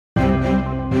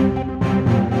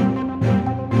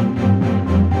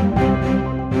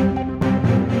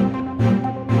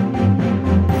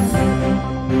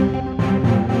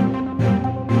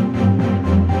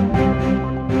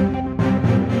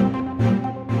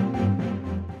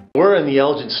in the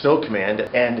Elgin Snow Command,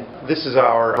 and this is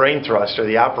our brain thruster,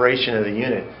 the operation of the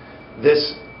unit.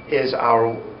 This is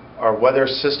our weather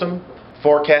system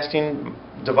forecasting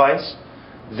device.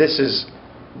 This is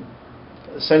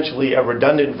essentially a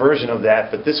redundant version of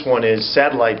that, but this one is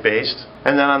satellite based.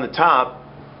 And then on the top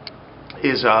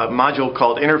is a module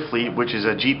called Interfleet, which is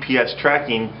a GPS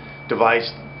tracking device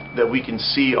that we can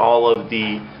see all of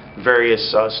the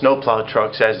various snowplow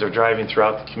trucks as they're driving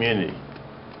throughout the community.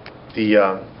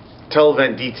 The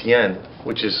Televent DTN,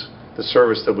 which is the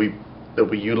service that we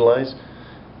utilize,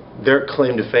 their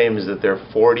claim to fame is that they're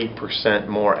 40%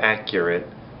 more accurate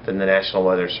than the National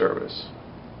Weather Service.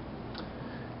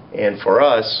 And for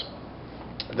us,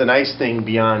 the nice thing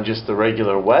beyond just the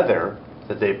regular weather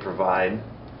that they provide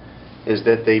is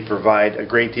that they provide a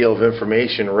great deal of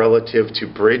information relative to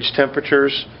bridge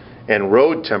temperatures and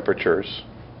road temperatures.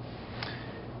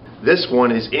 This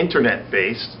one is internet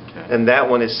based, and that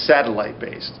one is satellite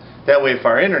based. That way, if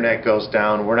our internet goes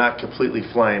down, we're not completely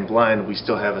flying blind. We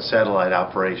still have a satellite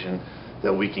operation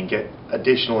that we can get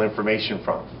additional information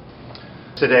from.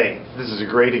 Today, this is a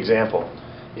great example.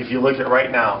 If you look at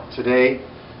right now, today,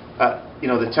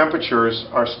 the temperatures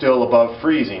are still above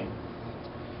freezing,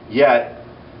 yet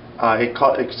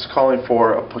it's calling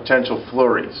for potential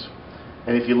flurries.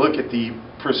 And if you look at the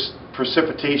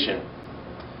precipitation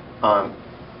and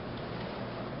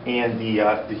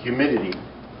the humidity,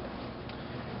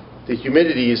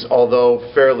 is, although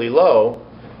fairly low,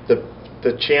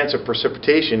 the chance of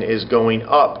precipitation is going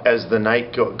up as the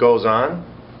night goes on,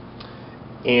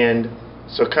 and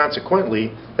so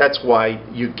consequently that's why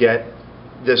you get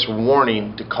this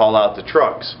warning to call out the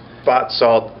trucks. Spot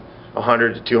salt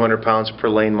 100 to 200 pounds per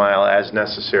lane mile as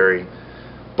necessary.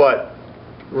 But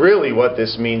really what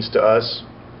this means to us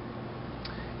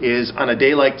is, on a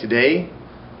day like today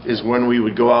is when we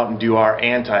would go out and do our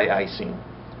anti-icing.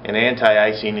 And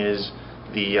anti-icing is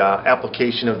the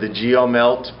application of the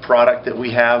GeoMelt product that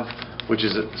we have, which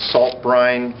is a salt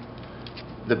brine,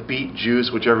 the beet juice,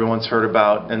 which everyone's heard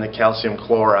about, and the calcium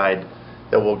chloride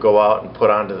that we'll go out and put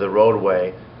onto the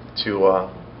roadway to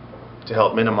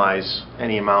help minimize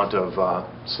any amount of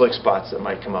slick spots that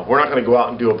might come up. We're not going to go out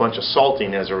and do a bunch of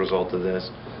salting as a result of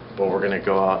this, but we're going to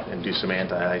go out and do some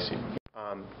anti-icing.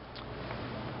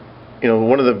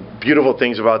 One of the beautiful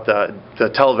things about the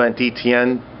Televent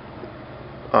DTN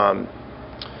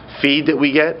feed that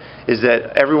we get is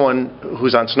that everyone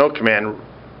who's on Snow Command,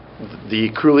 the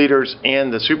crew leaders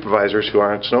and the supervisors who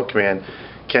are on Snow Command,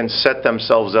 can set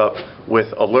themselves up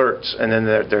with alerts, and then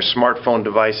their smartphone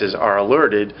devices are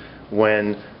alerted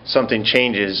when something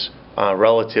changes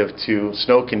relative to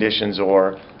snow conditions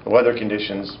or weather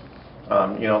conditions.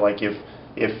 Like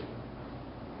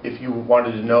if you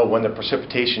wanted to know when the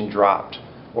precipitation dropped,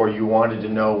 or you wanted to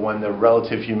know when the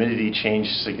relative humidity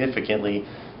changed significantly,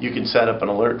 you can set up an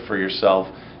alert for yourself.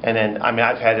 And then,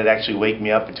 I've had it actually wake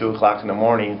me up at 2 o'clock in the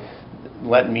morning,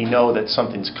 letting me know that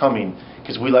something's coming,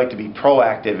 because we like to be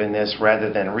proactive in this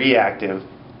rather than reactive.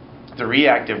 The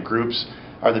reactive groups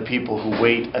are the people who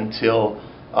wait until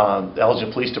the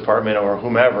Elgin Police Department or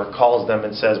whomever calls them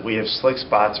and says we have slick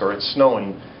spots or it's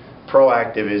snowing.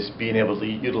 Proactive is being able to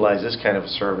utilize this kind of a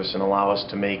service and allow us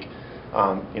to make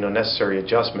necessary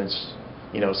adjustments,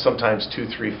 sometimes 2,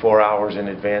 3, 4 hours in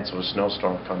advance of a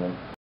snowstorm coming.